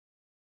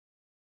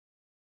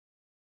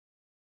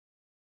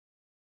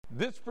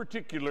This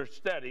particular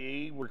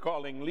study we're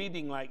calling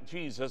Leading Like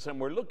Jesus,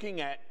 and we're looking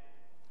at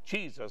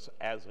Jesus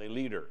as a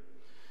leader.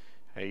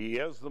 He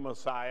is the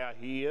Messiah.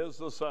 He is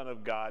the Son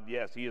of God.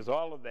 Yes, he is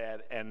all of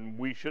that, and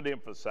we should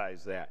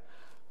emphasize that.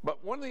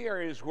 But one of the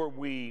areas where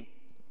we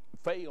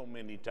fail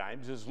many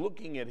times is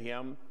looking at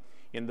him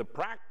in the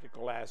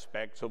practical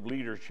aspects of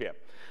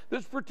leadership.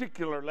 This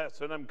particular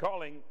lesson I'm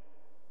calling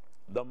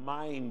the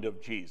mind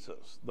of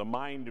Jesus, the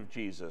mind of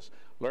Jesus,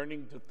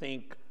 learning to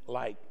think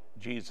like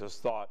Jesus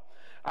thought.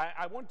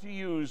 I want to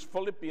use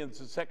Philippians,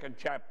 the 2nd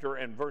chapter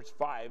and verse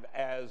 5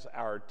 as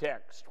our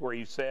text, where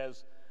he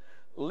says,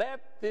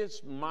 "Let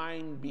this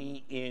mind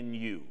be in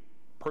you."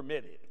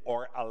 Permit it,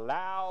 or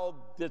allow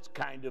this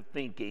kind of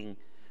thinking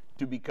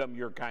to become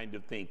your kind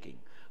of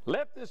thinking.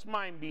 "Let this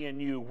mind be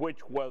in you,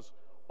 which was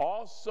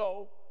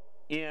also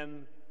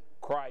in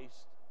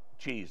Christ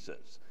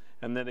Jesus."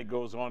 And then it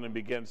goes on and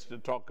begins to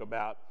talk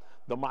about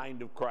the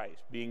mind of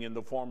Christ. Being in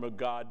the form of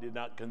God, did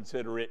not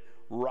consider it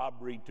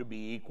robbery to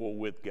be equal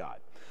with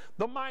God.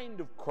 The mind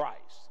of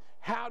Christ.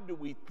 How do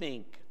we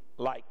think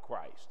like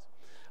Christ?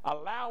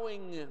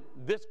 Allowing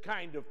this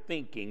kind of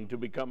thinking to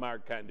become our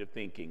kind of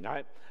thinking.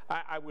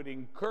 I would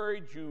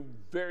encourage you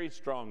very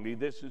strongly.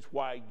 This is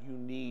why you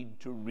need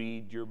to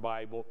read your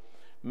Bible.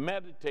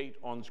 Meditate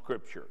on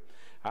Scripture.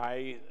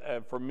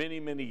 For many,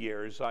 many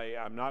years,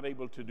 I'm not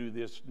able to do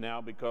this now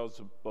because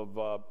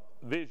of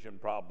vision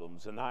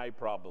problems and eye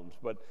problems,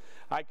 but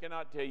I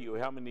cannot tell you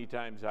how many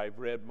times I've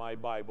read my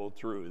Bible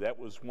through. That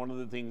was one of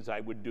the things I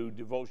would do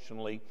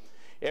devotionally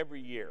every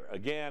year,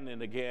 again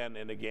and again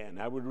and again.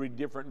 I would read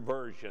different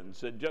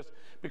versions, just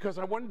because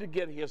I wanted to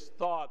get his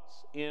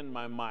thoughts in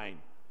my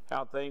mind.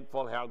 How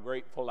thankful, how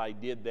grateful I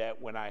did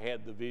that when I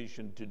had the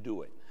vision to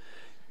do it.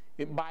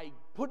 By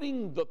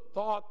putting the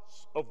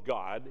thoughts of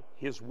God,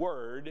 his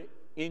word,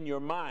 in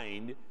your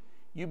mind,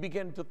 you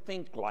begin to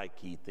think like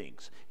he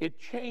thinks. It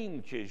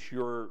changes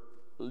your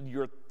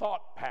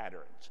thought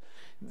patterns.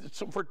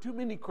 So for too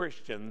many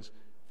Christians,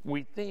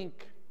 we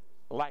think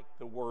like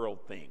the world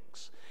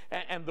thinks.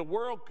 And the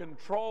world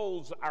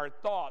controls our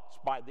thoughts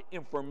by the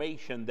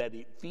information that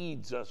it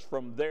feeds us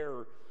from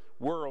their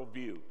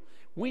worldview.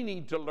 We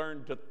need to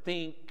learn to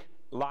think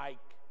like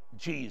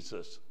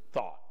Jesus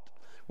thought.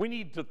 We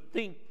need to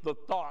think the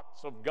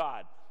thoughts of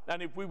God.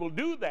 And if we will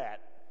do that,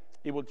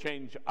 it will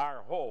change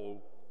our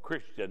whole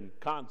Christian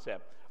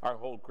concept, our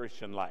whole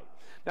Christian life.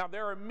 Now,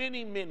 there are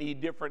many, many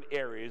different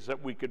areas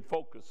that we could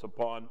focus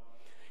upon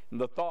in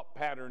the thought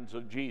patterns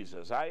of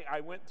Jesus.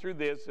 I went through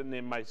this, and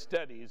in my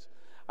studies,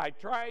 I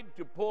tried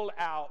to pull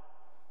out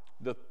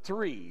the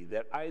three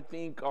that I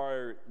think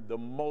are the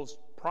most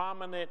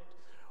prominent,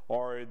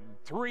 or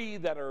three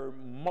that are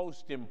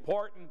most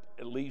important,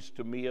 at least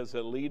to me as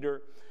a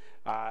leader.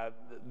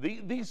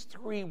 These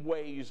three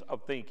ways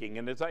of thinking,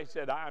 and as I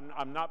said,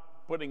 I'm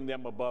not putting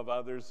them above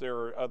others. There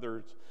are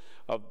others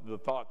of the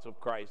thoughts of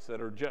Christ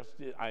that are just,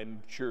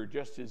 I'm sure,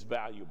 just as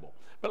valuable.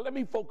 But let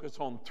me focus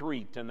on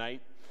three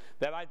tonight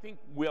that I think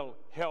will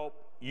help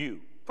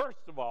you.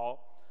 First of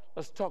all,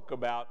 let's talk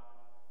about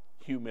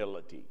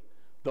humility,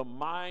 the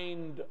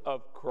mind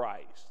of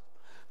Christ.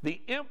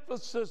 The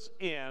emphasis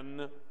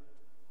in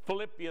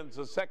Philippians,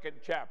 the 2nd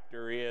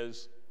chapter,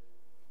 is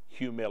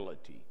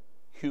humility.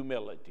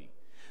 Humility.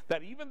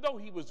 That even though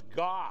he was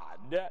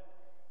God,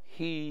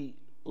 he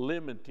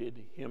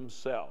limited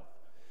himself.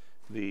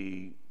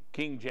 The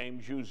King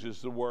James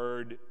uses the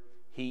word,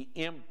 he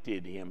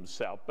emptied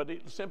himself, but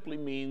it simply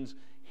means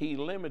he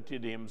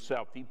limited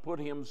himself. He put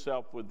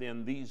himself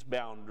within these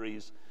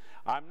boundaries.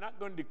 I'm not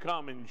going to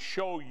come and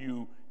show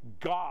you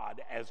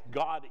God as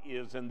God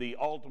is in the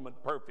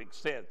ultimate perfect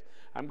sense.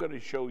 I'm going to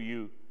show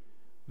you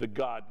the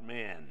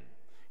God-man.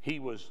 He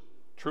was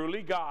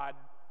truly God,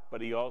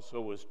 but he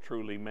also was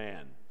truly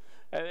man.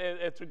 And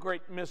it's a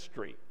great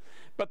mystery.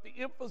 But the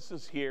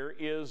emphasis here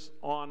is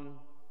on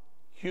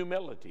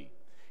humility.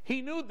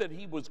 He knew that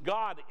he was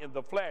God in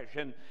the flesh,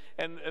 and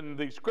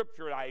the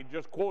scripture I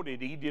just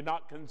quoted, he did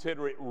not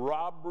consider it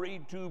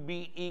robbery to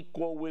be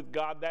equal with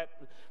God.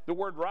 The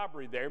word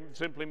robbery there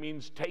simply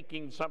means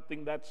taking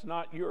something that's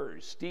not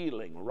yours,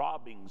 stealing,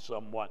 robbing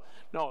someone.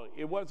 No,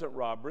 it wasn't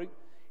robbery.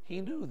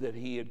 He knew that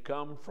he had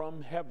come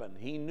from heaven.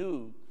 He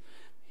knew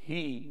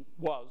he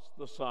was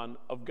the Son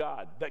of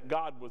God, that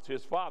God was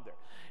his Father.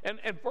 And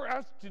for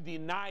us to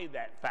deny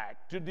that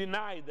fact, to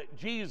deny that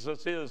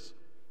Jesus is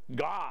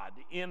God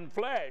in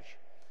flesh,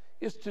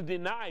 is to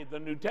deny the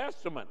New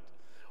Testament.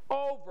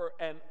 Over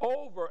and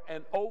over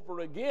and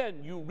over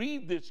again, you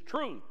read this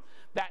truth,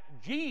 that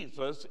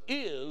Jesus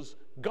is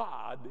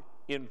God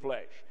in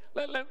flesh.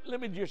 Let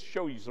me just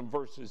show you some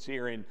verses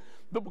here in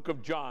the book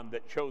of John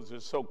that shows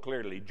this so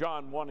clearly.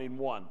 John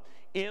 1:1.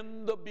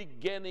 In the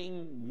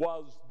beginning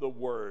was the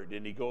Word.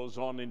 And he goes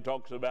on and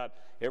talks about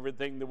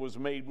everything that was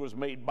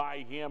made by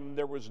him.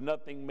 There was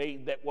nothing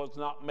made that was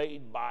not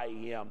made by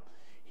him.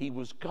 He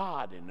was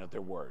God, in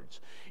other words.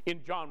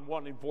 In John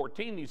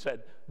 1:14, he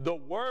said, the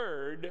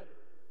Word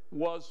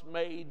was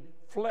made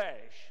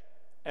flesh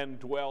and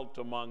dwelt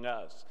among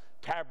us.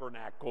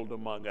 tabernacled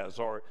among us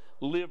or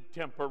lived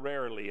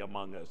temporarily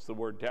among us. The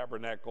word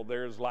tabernacle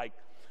there is like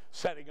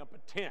setting up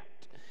a tent.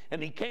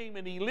 And he came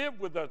and he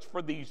lived with us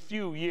for these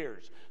few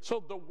years.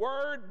 So the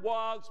Word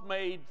was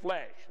made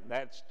flesh.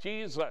 That's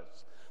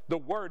Jesus, the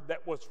Word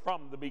that was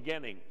from the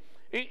beginning.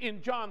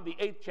 In John, the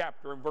 8th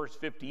chapter, in verse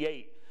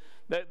 58,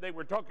 they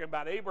were talking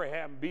about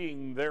Abraham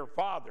being their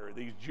father.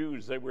 These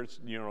Jews, they were,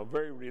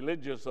 very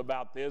religious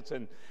about this.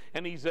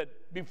 And he said,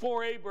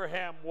 before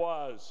Abraham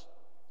was,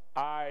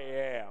 I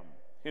am.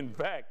 In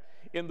fact,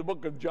 in the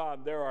book of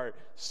John, there are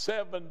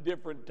 7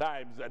 different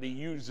times that he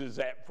uses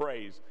that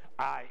phrase,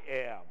 I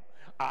am.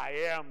 I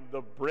am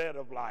the bread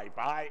of life.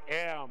 I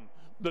am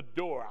the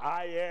door.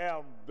 I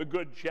am the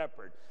good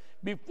shepherd.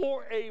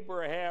 Before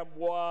Abraham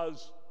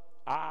was,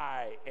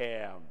 I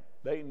am.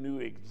 They knew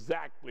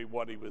exactly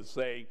what he was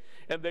saying,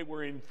 and they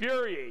were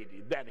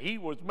infuriated that he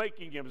was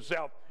making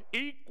himself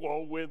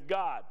equal with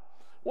God.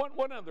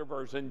 One other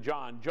verse in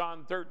John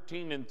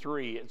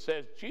 13:3, it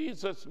says,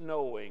 Jesus,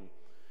 knowing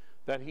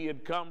that he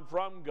had come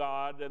from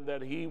God and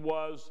that he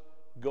was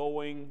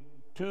going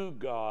to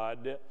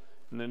God.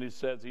 And then he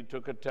says he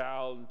took a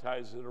towel and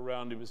ties it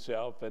around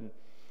himself, and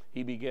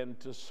he began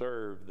to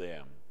serve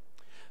them.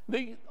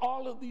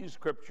 All of these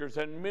scriptures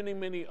and many,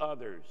 many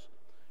others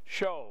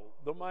show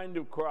the mind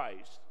of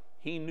Christ.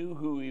 He knew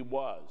who he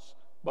was,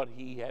 but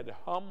he had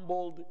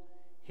humbled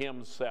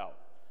himself.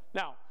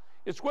 Now,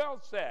 it's well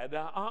said,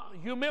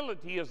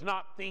 humility is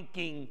not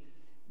thinking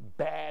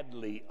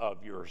badly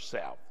of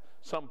yourself.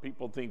 Some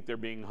people think they're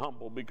being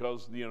humble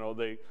because,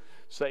 they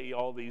say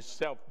all these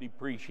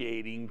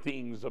self-depreciating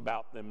things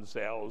about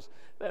themselves.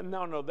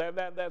 No,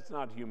 that's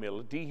not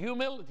humility.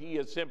 Humility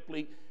is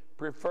simply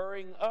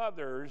preferring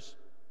others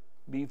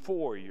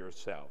before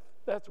yourself.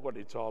 That's what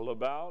it's all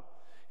about.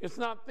 It's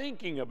not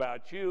thinking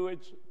about you,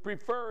 it's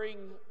preferring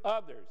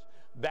others.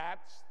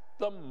 That's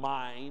the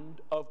mind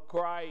of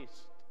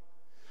Christ.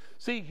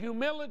 See,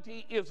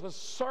 humility is a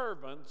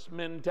servant's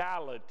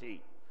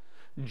mentality.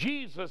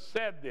 Jesus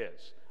said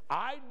this,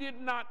 I did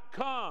not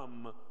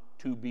come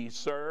to be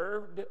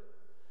served.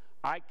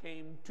 I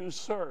came to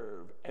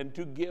serve and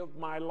to give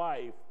my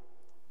life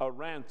a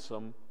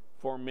ransom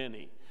for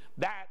many.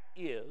 That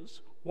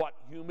is what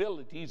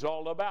humility is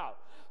all about.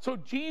 So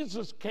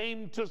Jesus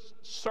came to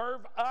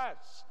serve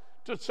us,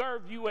 to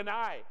serve you and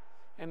I.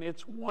 And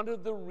it's one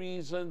of the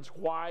reasons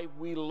why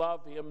we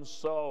love him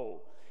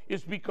so,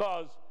 is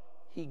because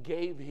he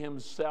gave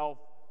himself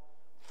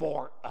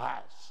for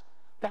us.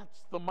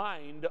 That's the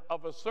mind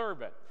of a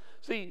servant.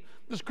 See,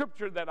 the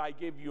scripture that I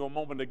gave you a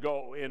moment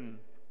ago in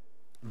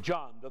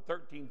John, the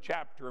 13th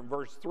chapter, in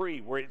verse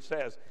 3, where it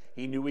says,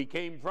 he knew he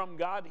came from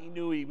God, he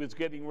knew he was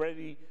getting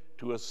ready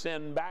to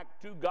ascend back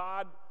to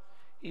God.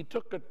 He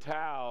took a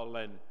towel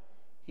and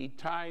he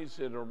ties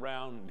it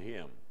around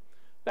him.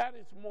 That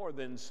is more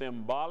than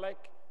symbolic.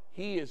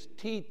 He is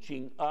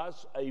teaching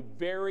us a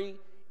very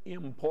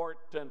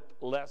important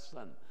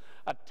lesson.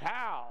 A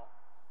towel,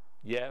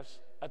 yes,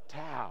 a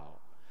towel.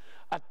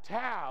 A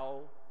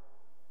towel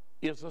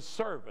is a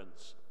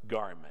servant's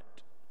garment.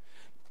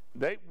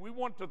 We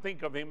want to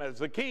think of him as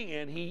the king,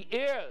 and he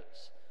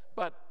is.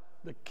 But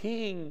the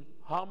king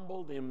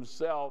humbled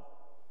himself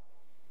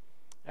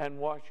and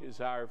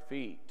washes our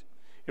feet.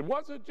 It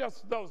wasn't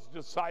just those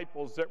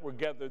disciples that were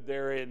gathered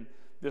there in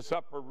this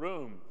upper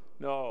room.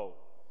 No,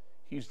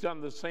 he's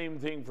done the same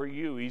thing for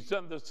you. He's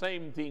done the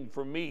same thing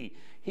for me.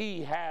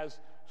 He has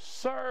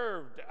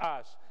served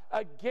us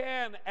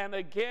again and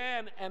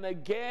again and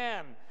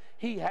again.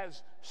 He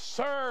has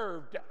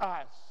served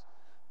us.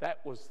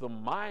 That was the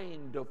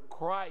mind of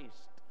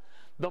Christ,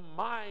 the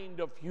mind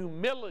of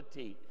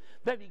humility,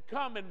 that he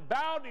come and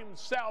bowed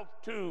himself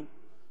to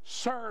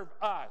serve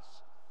us.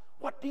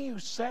 What do you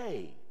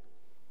say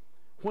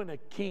when a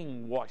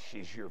king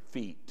washes your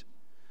feet?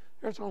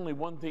 There's only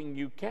one thing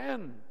you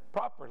can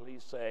properly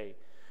say,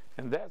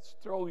 and that's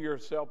throw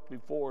yourself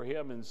before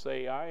him and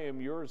say, I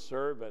am your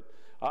servant.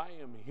 I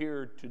am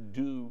here to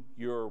do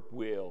your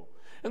will.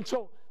 And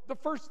so the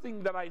first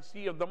thing that I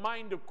see of the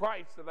mind of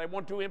Christ that I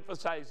want to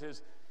emphasize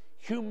is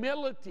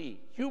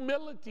humility.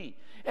 Humility.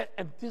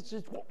 And this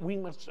is what we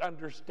must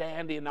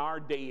understand in our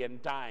day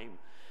and time.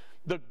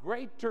 The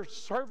greater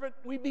servant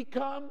we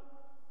become,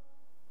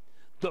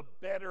 the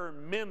better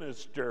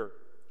minister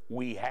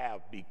we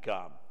have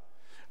become.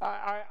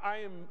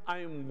 I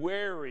am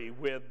wary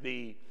with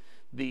the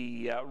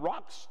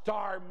rock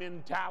star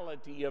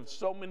mentality of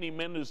so many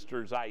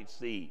ministers I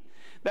see,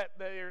 that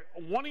they're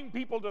wanting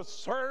people to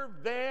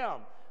serve them.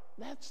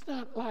 That's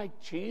not like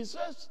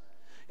Jesus.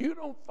 You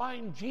don't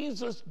find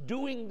Jesus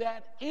doing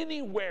that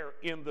anywhere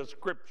in the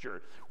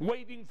scripture,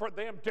 waiting for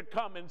them to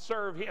come and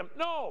serve him.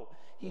 No,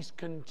 he's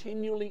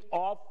continually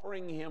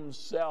offering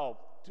himself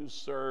to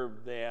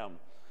serve them.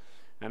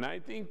 And I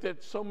think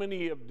that so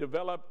many have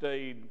developed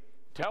a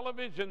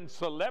television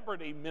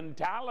celebrity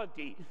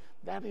mentality.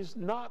 That is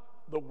not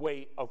the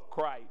way of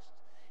Christ.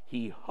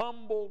 He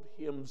humbled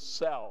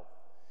himself.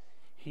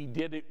 He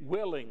did it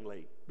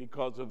willingly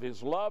because of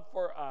his love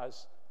for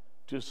us,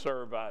 to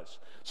serve us.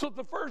 So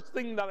the first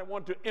thing that I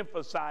want to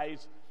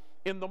emphasize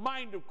in the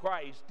mind of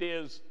Christ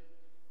is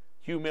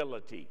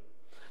humility.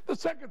 The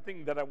second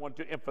thing that I want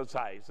to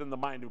emphasize in the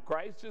mind of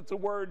Christ is the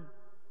word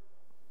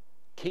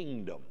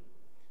kingdom.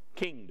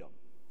 Kingdom.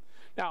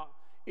 Now,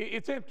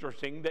 it's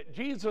interesting that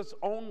Jesus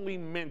only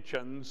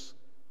mentions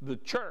the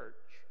church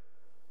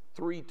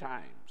 3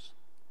 times.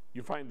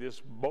 You find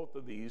both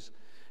of these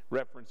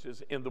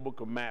references in the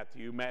book of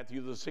Matthew.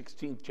 Matthew, the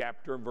 16th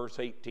chapter, verse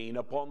 18.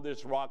 Upon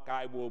this rock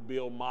I will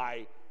build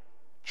my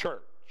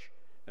church,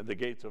 and the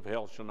gates of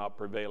hell shall not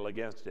prevail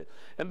against it.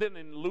 And then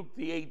in Luke,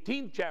 the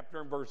 18th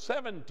chapter, and verse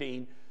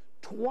 17,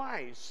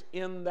 twice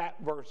in that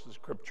verse of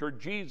Scripture,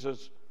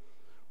 Jesus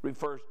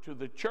refers to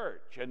the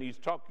church, and he's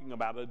talking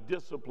about a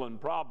discipline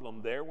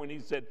problem there when he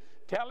said,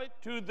 tell it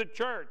to the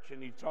church.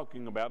 And he's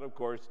talking about, of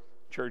course,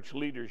 church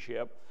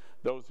leadership,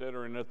 those that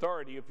are in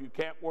authority. If you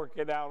can't work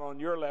it out on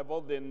your level,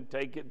 then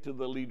take it to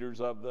the leaders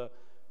of the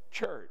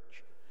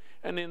church.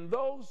 And in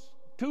those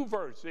 2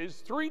 verses,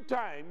 3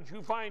 times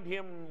you find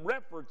him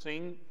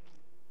referencing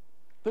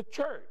the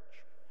church.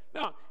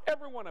 Now,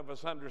 every one of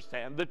us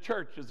understand the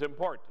church is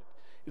important.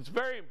 It's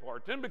very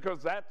important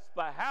because that's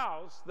the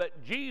house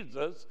that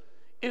Jesus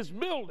is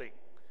building.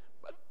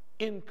 But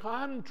in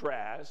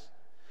contrast,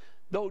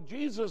 though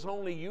Jesus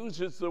only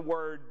uses the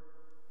word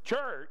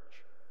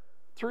church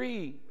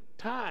 3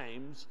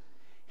 times,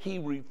 he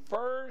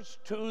refers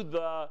to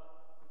the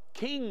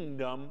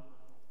kingdom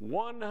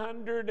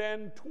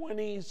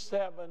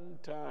 127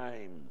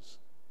 times.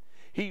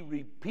 He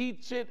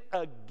repeats it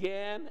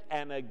again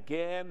and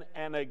again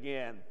and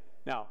again.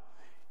 Now,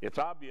 it's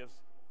obvious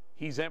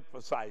he's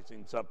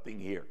emphasizing something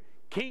here.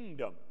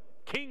 Kingdom,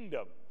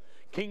 kingdom,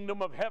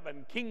 kingdom of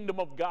heaven, kingdom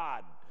of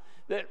God.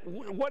 That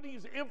what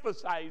he's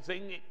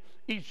emphasizing,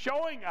 he's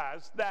showing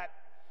us that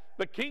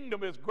the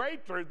kingdom is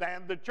greater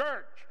than the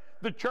church.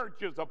 The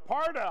church is a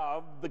part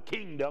of the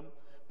kingdom,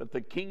 but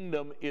the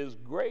kingdom is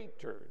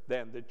greater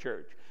than the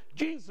church.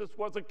 Jesus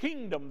was a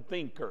kingdom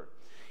thinker.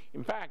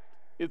 In fact,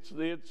 it's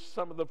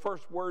some of the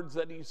first words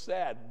that he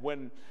said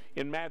when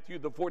in Matthew,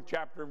 the 4th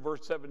chapter, and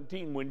verse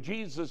 17, when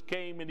Jesus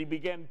came and he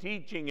began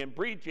teaching and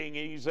preaching,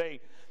 and he said,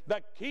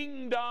 the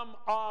kingdom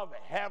of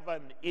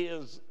heaven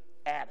is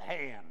at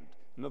hand.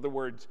 In other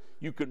words,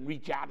 you can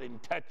reach out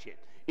and touch it.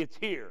 It's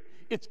here.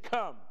 It's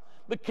come.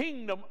 The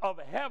kingdom of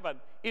heaven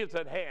is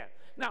at hand.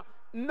 Now,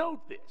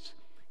 note this.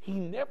 He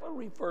never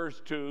refers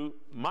to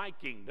my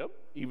kingdom,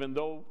 even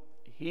though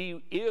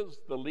he is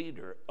the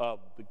leader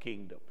of the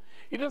kingdom.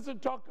 He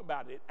doesn't talk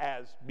about it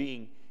as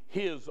being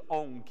his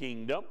own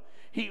kingdom.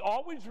 He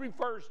always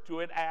refers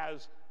to it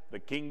as the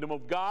kingdom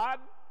of God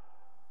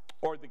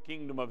or the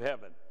kingdom of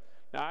heaven.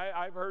 Now,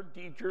 I've heard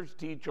teachers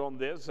teach on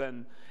this,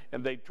 and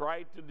they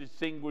try to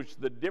distinguish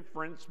the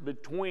difference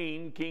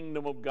between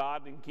kingdom of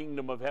God and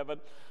kingdom of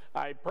heaven.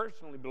 I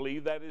personally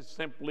believe that is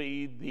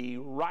simply the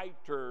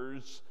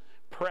writer's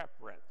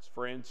preference.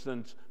 For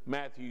instance,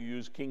 Matthew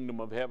used kingdom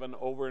of heaven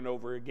over and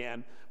over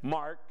again.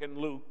 Mark and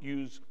Luke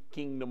use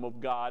kingdom of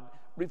God,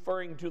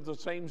 referring to the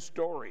same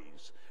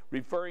stories,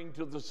 referring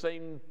to the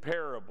same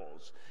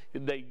parables.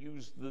 They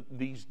use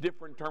these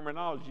different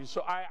terminologies.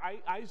 So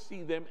I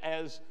see them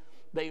as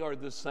they are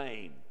the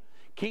same.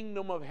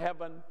 Kingdom of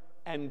heaven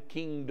and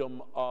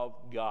kingdom of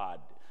God.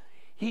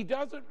 He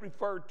doesn't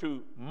refer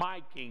to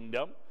my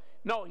kingdom.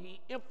 No, he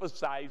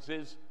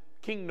emphasizes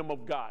kingdom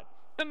of God.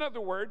 In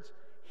other words,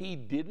 he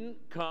didn't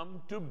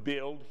come to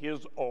build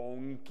his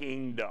own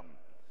kingdom.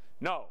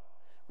 No.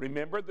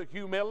 Remember the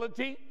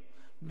humility?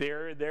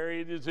 There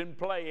it is in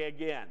play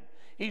again.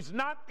 He's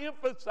not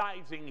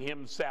emphasizing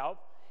himself.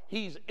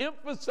 He's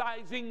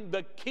emphasizing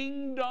the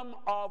kingdom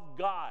of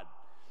God.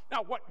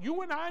 Now, what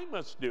you and I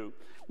must do,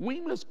 we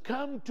must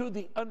come to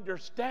the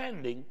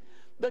understanding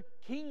the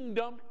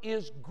kingdom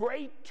is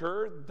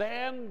greater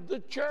than the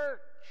church.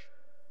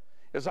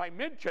 As I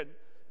mentioned,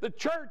 the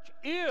church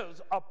is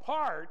a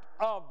part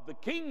of the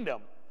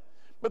kingdom,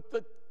 but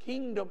the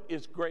kingdom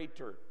is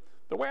greater.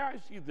 The way I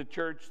see the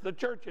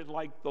church is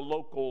like the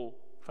local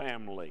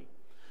family.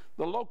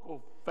 The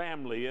local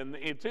family, and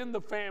it's in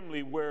the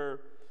family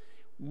where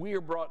we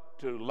are brought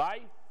to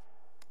life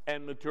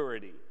and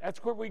maturity.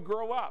 That's where we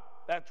grow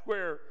up. That's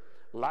where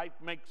life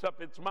makes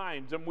up its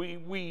minds, and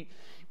we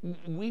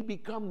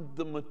become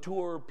the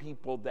mature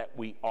people that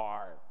we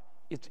are.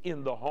 It's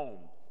in the home.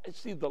 I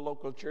see the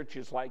local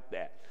churches like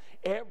that.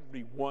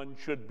 Everyone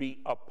should be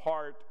a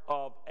part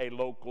of a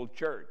local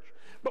church.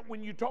 But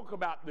when you talk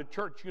about the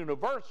church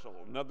universal,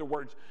 in other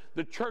words,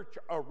 the church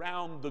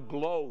around the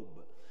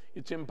globe,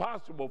 it's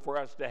impossible for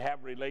us to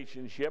have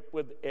relationship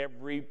with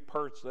every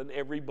person,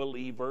 every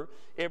believer,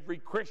 every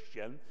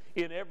Christian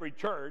in every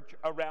church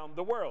around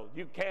the world.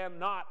 You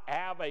cannot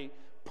have a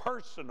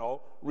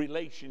personal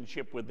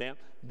relationship with them.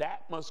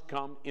 That must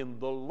come in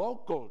the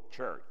local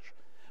church.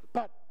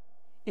 But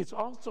it's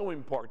also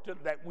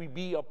important that we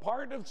be a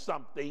part of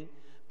something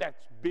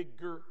that's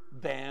bigger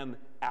than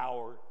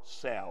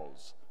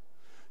ourselves.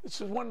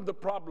 This is one of the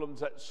problems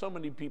that so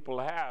many people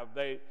have.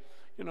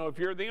 If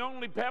you're the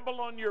only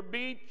pebble on your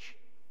beach,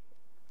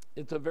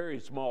 it's a very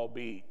small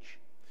beach.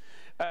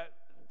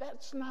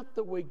 That's not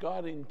the way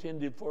God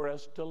intended for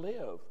us to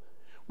live.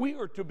 We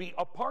are to be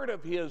a part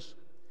of his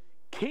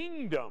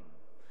kingdom.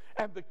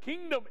 And the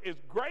kingdom is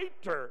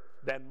greater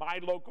than my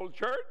local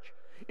church.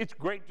 It's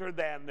greater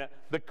than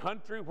the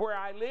country where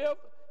I live.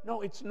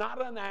 No, it's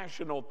not a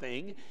national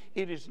thing.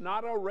 It is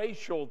not a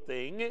racial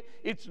thing.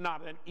 It's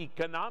not an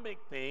economic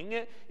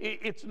thing.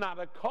 It's not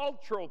a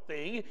cultural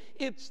thing.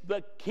 It's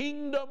the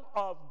kingdom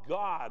of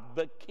God,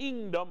 the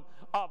kingdom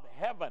of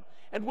heaven.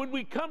 And when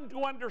we come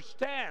to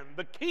understand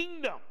the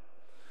kingdom,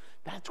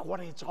 that's what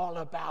it's all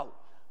about.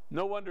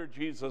 No wonder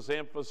Jesus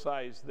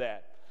emphasized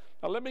that.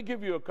 Now, let me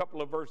give you a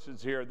couple of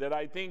verses here that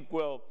I think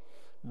will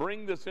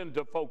bring this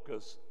into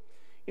focus.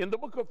 In the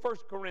book of 1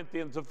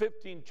 Corinthians, the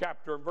 15th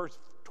chapter, verse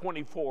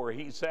 24,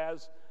 he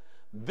says,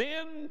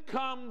 "Then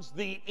comes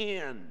the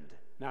end."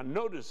 Now,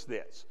 notice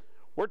this.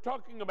 We're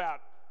talking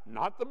about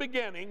not the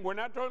beginning. We're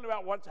not talking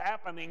about what's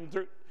happening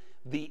through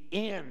the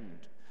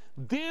end.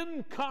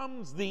 Then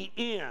comes the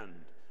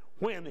end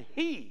when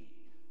he,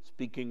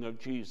 speaking of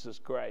Jesus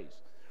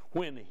Christ,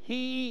 when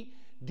he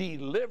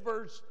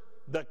delivers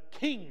the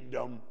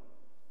kingdom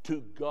to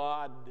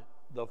God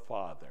the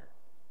Father.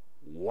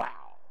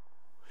 Wow.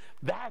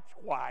 That's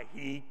why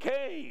he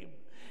came.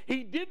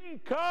 He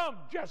didn't come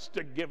just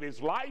to give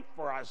his life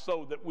for us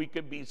so that we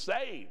could be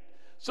saved,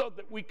 so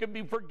that we could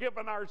be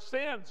forgiven our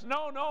sins.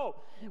 No, no.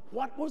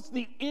 What was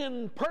the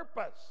end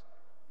purpose?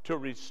 To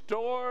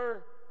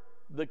restore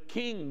the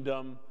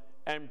kingdom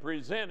and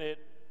present it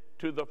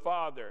to the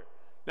Father.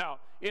 Now,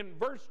 in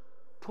verse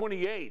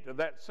 28 of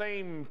that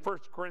same 1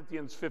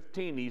 Corinthians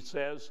 15, he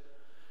says,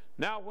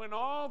 "Now when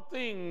all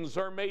things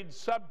are made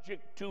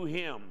subject to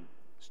him,"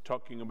 he's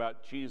talking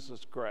about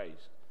Jesus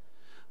Christ,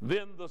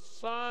 "then the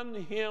Son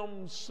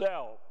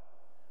himself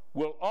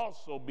will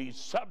also be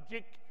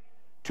subject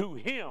to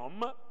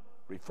him,"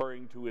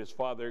 referring to his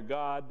Father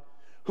God,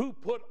 "who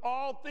put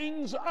all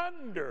things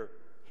under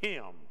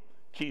him,"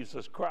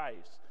 Jesus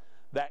Christ,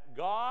 "that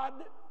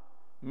God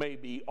may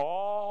be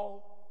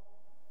all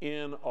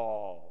in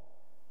all."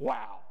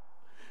 Wow,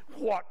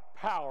 what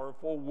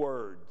powerful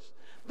words.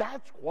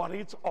 That's what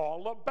it's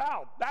all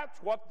about.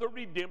 That's what the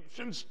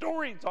redemption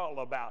story's all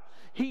about.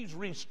 He's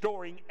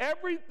restoring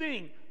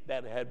everything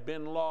that had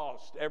been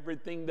lost,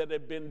 everything that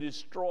had been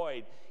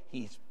destroyed.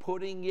 He's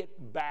putting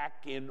it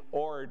back in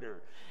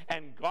order.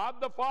 And God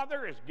the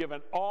Father has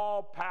given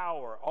all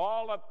power,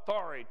 all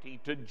authority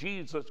to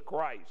Jesus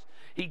Christ.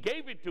 He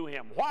gave it to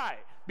him. Why?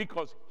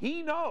 Because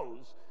he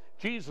knows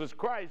Jesus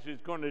Christ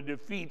is going to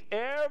defeat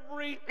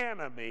every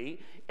enemy.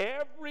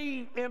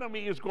 Every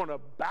enemy is going to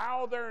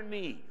bow their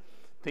knee.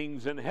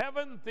 Things in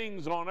heaven,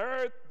 things on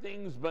earth,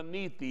 things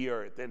beneath the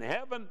earth. In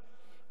heaven,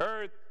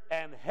 earth,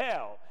 and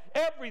hell,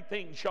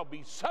 everything shall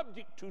be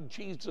subject to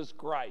Jesus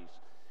Christ.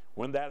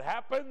 When that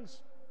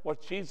happens,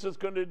 what's Jesus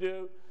going to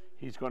do?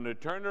 He's going to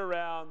turn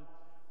around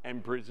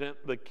and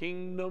present the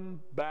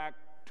kingdom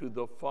back to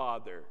the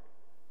Father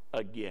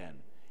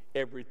again.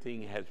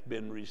 Everything has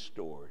been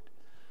restored.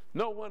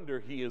 No wonder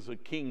he is a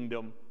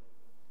kingdom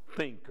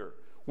thinker.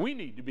 We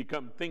need to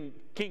become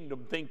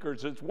kingdom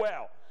thinkers as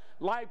well.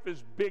 Life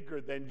is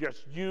bigger than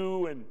just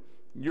you and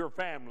your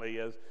family.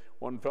 As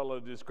one fellow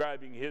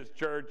describing his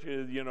church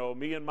is,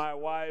 me and my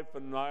wife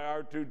and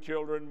our two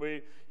children,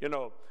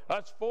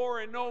 us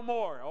four and no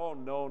more. Oh,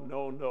 no,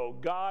 no, no.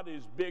 God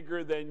is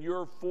bigger than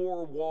your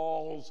four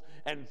walls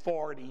and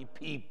 40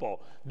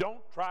 people.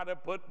 Don't try to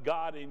put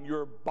God in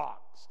your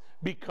box.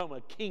 Become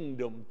a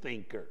kingdom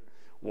thinker.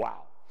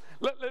 Wow.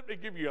 Let me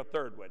give you a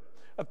third one.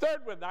 A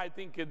third one I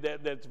think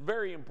that's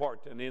very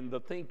important in the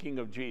thinking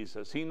of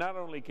Jesus. He not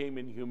only came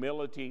in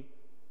humility,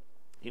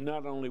 he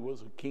not only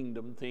was a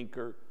kingdom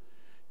thinker,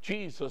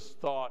 Jesus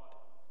thought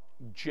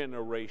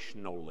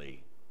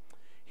generationally.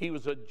 He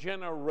was a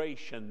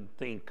generation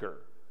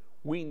thinker.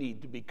 We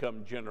need to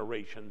become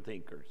generation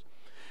thinkers.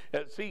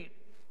 See,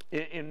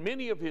 in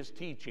many of his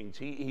teachings,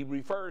 he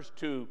refers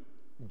to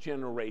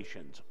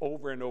generations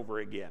over and over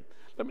again.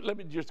 Let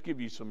me just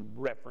give you some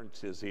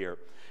references here.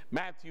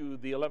 Matthew,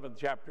 the 11th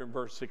chapter, and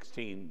verse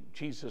 16,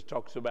 Jesus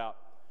talks about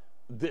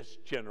this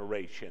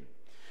generation.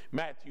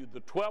 Matthew,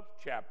 the 12th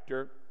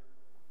chapter,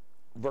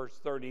 verse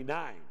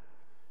 39,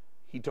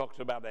 he talks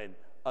about an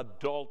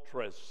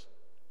adulterous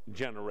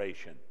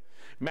generation.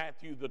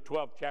 Matthew, the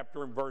 12th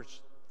chapter, and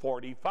verse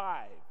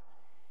 45,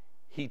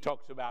 he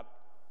talks about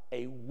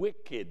a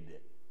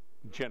wicked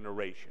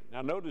generation.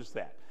 Now notice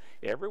that.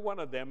 Every one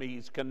of them,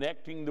 he's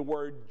connecting the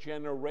word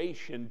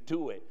generation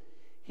to it.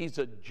 He's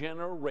a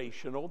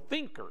generational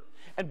thinker.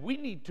 And we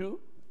need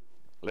to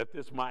let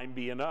this mind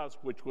be in us,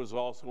 which was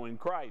also in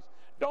Christ.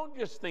 Don't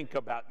just think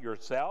about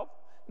yourself.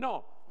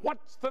 No.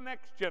 What's the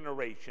next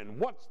generation?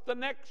 What's the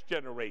next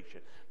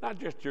generation? Not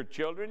just your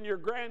children, your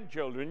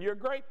grandchildren, your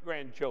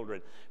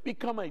great-grandchildren.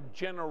 Become a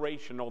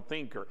generational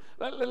thinker.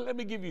 Let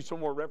me give you some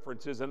more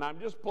references, and I'm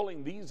just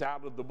pulling these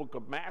out of the book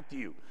of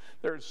Matthew.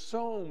 There's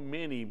so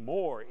many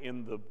more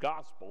in the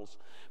Gospels,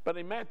 but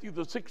in Matthew,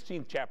 the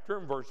 16th chapter,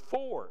 in verse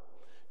 4,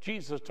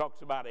 Jesus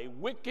talks about a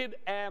wicked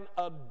and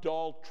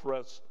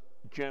adulterous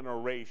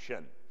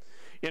generation.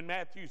 In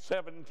Matthew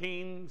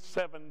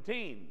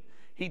 17:17,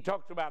 he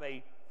talks about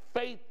a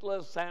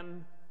faithless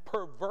and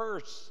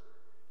perverse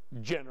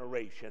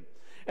generation.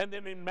 And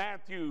then in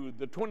Matthew,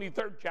 the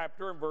 23rd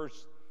chapter, and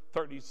verse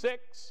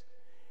 36,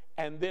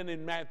 and then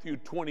in Matthew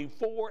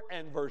 24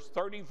 and verse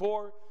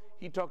 34,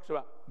 he talks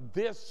about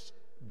this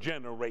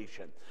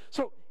generation.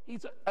 So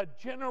he's a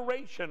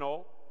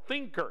generational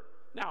thinker.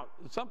 Now,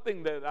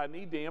 something that I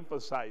need to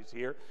emphasize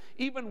here,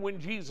 even when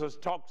Jesus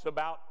talks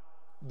about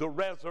the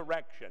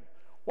resurrection,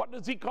 what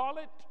does he call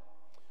it?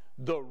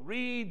 The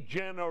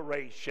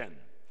regeneration.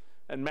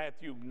 In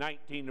Matthew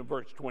 19 and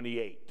verse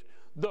 28.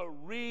 The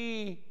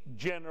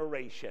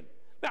regeneration.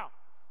 Now,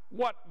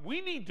 what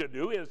we need to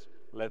do is,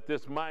 let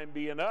this mind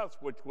be in us,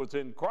 which was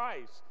in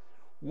Christ.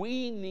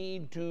 We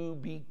need to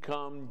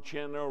become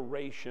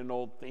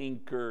generational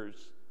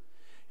thinkers.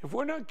 If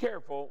we're not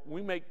careful,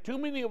 we make too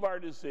many of our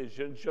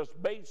decisions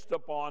just based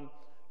upon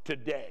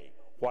today.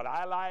 What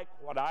I like,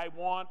 what I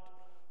want.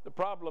 The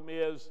problem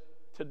is,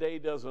 today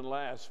doesn't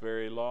last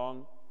very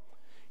long.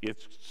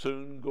 It's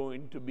soon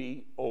going to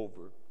be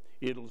over.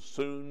 It'll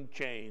soon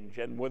change.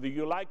 And whether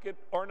you like it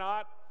or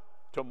not,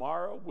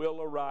 tomorrow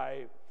will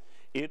arrive.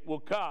 It will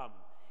come.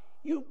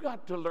 You've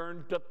got to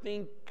learn to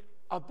think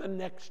of the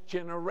next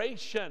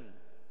generation,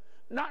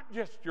 not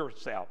just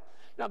yourself.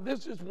 Now,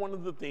 this is one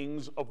of the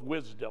things of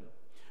wisdom.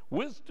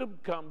 Wisdom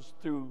comes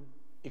through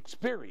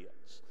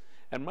experience,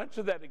 and much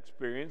of that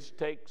experience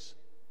takes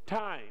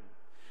time.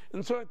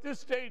 And so at this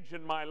stage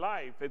in my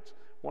life, it's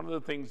one of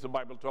the things the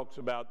Bible talks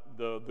about,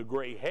 the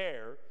gray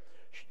hair.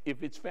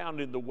 If it's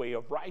found in the way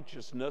of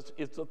righteousness,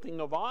 it's a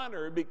thing of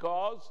honor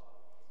because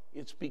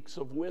it speaks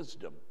of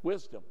wisdom.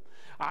 Wisdom.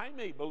 I'm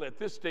able at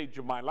this stage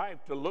of my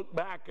life to look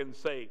back and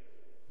say,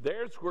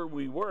 there's where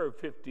we were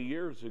 50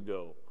 years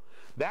ago.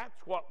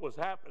 That's what was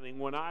happening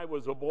when I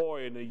was a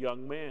boy and a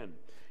young man.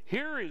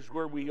 Here is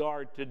where we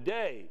are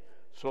today.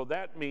 So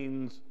that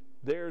means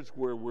there's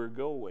where we're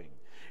going.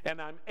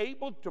 And I'm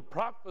able to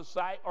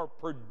prophesy or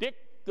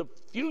predict the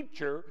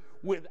future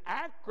with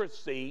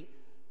accuracy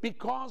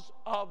because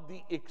of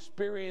the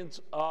experience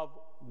of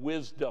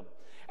wisdom.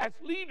 As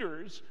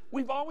leaders,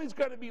 we've always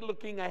got to be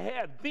looking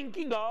ahead,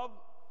 thinking of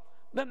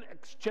the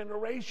next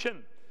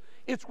generation.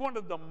 It's one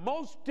of the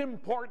most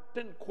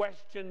important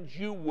questions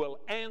you will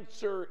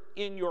answer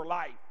in your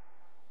life.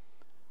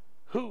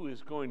 Who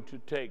is going to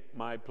take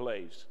my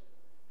place?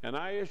 And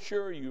I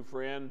assure you,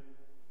 friend,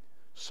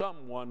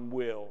 someone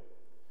will.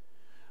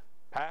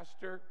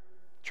 Pastor,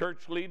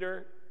 church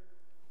leader,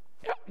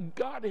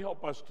 God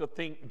help us to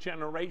think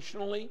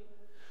generationally.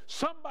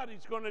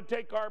 Somebody's going to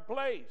take our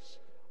place.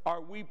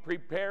 Are we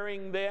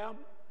preparing them?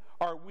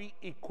 Are we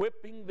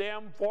equipping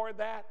them for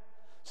that?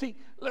 See,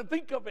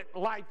 think of it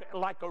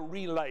like a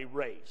relay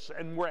race,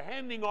 and we're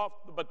handing off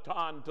the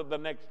baton to the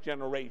next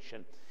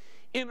generation.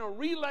 In a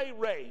relay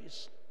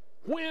race,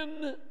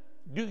 when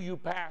do you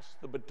pass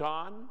the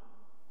baton?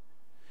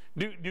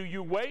 Do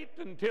you wait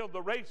until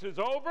the race is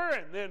over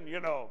and then,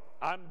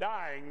 I'm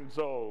dying,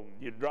 so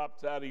it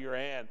drops out of your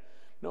hand?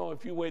 No,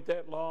 if you wait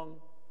that long,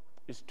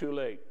 it's too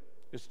late.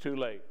 It's too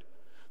late.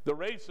 The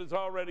race is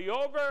already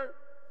over.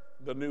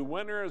 The new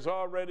winner has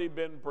already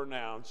been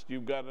pronounced.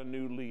 You've got a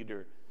new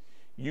leader.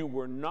 You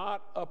were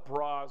not a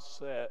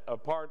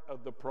part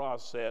of the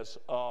process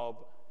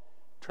of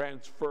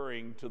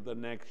transferring to the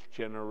next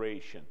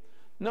generation.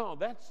 No,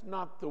 that's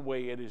not the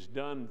way it is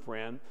done,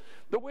 friend.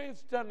 The way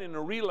it's done in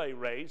a relay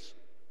race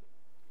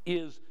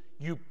is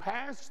you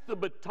pass the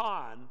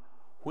baton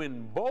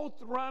when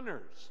both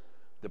runners,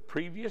 the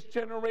previous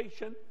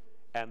generation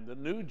and the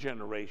new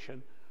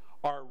generation,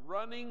 are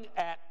running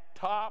at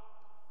top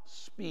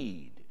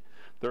speed.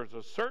 There's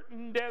a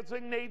certain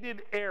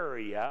designated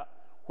area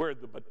where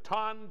the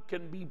baton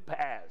can be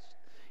passed.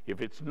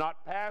 If it's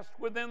not passed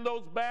within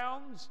those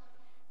bounds,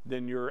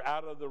 then you're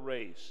out of the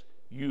race.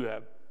 You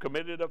have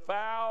committed a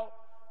foul,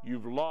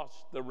 you've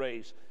lost the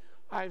race.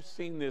 I've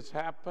seen this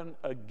happen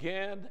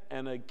again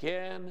and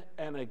again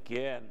and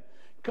again.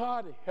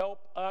 God help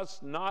us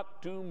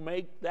not to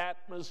make that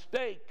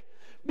mistake.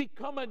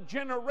 Become a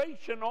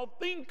generational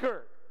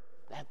thinker.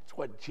 That's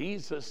what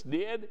Jesus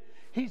did.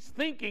 He's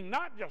thinking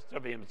not just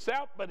of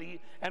himself, but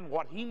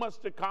what he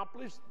must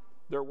accomplish.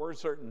 There were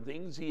certain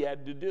things he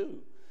had to do.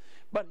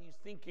 But he's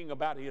thinking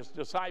about his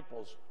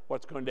disciples,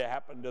 what's going to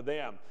happen to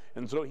them.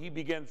 And so he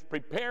begins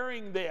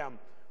preparing them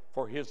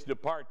for his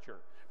departure,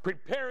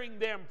 preparing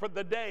them for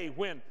the day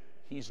when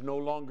he's no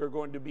longer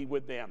going to be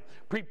with them,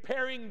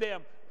 preparing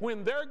them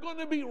when they're going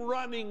to be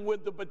running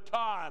with the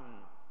baton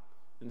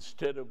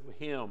instead of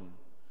him.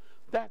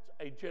 That's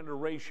a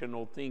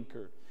generational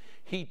thinker.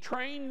 He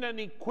trained and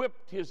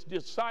equipped his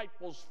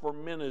disciples for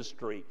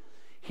ministry.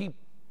 He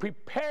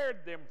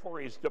prepared them for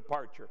his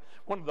departure.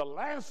 One of the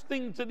last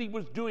things that he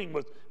was doing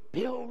was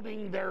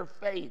building their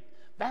faith.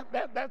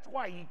 That's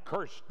why he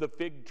cursed the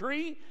fig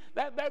tree.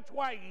 That's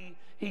why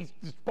he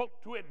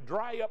spoke to it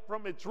dry up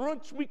from its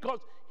roots, because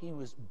he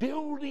was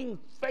building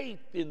faith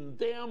in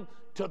them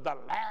to the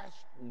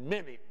last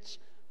minutes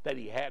that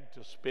he had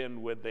to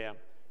spend with them.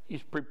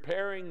 He's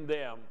preparing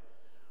them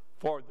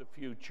for the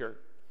future.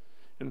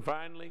 And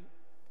finally,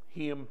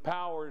 he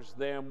empowers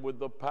them with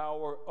the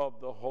power of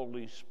the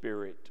Holy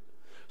Spirit.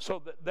 so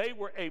that they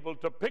were able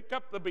to pick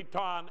up the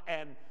baton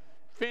and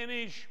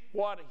finish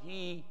what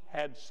he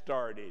had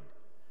started.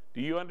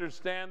 Do you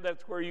understand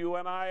that's where you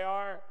and I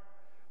are?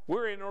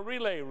 We're in a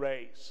relay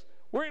race.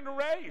 We're in a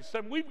race,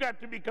 and we've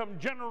got to become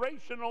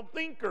generational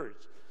thinkers.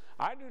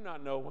 I do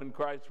not know when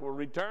Christ will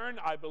return.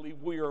 I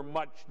believe we are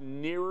much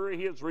nearer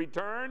his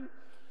return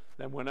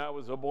than when I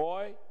was a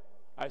boy.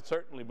 I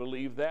certainly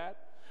believe that.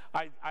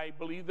 I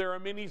believe there are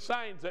many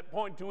signs that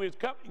point to his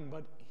coming,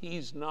 but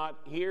he's not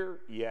here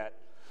yet.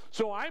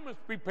 So I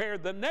must prepare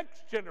the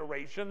next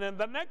generation and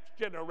the next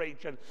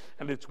generation.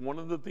 And it's one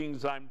of the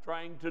things I'm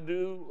trying to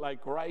do,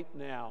 like right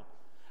now.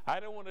 I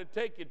don't want to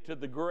take it to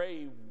the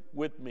grave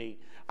with me.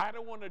 I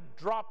don't want to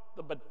drop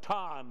the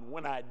baton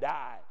when I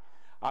die.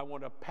 I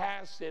want to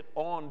pass it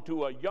on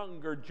to a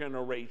younger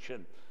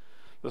generation.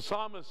 The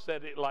psalmist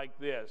said it like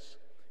this.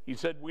 He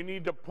said, we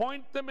need to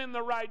point them in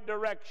the right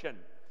direction.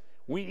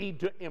 We need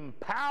to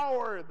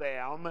empower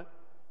them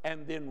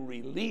and then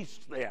release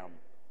them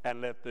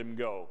and let them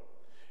go.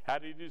 How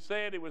did he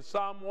say it? It was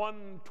Psalm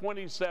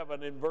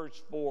 127 in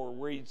verse 4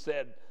 where he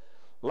said,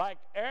 like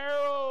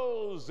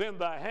arrows in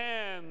the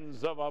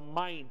hands of a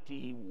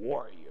mighty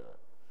warrior,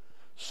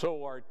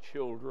 so are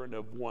children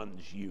of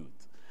one's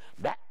youth.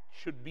 That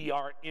should be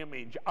our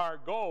image. Our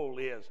goal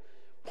is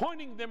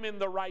pointing them in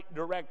the right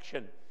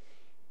direction,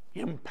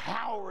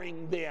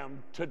 empowering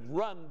them to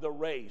run the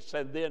race,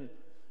 and then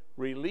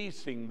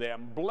releasing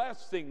them,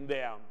 blessing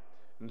them,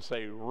 and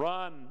say,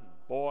 run,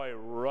 boy,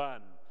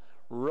 run.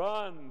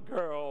 Run,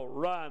 girl,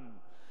 run.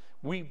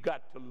 We've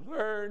got to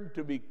learn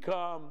to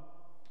become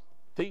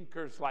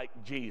thinkers like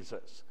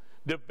Jesus.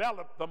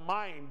 Develop the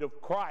mind of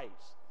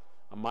Christ,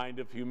 a mind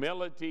of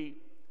humility,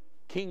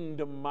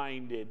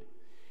 kingdom-minded,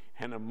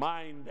 and a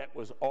mind that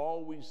was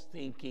always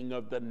thinking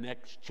of the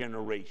next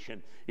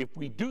generation. If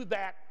we do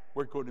that,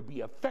 we're going to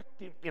be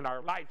effective in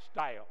our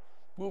lifestyle.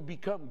 We'll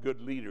become good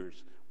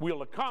leaders.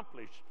 We'll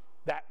accomplish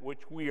that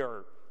which we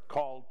are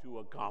called to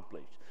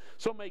accomplish.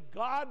 So may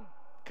God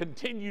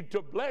continue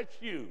to bless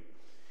you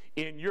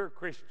in your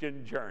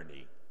Christian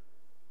journey.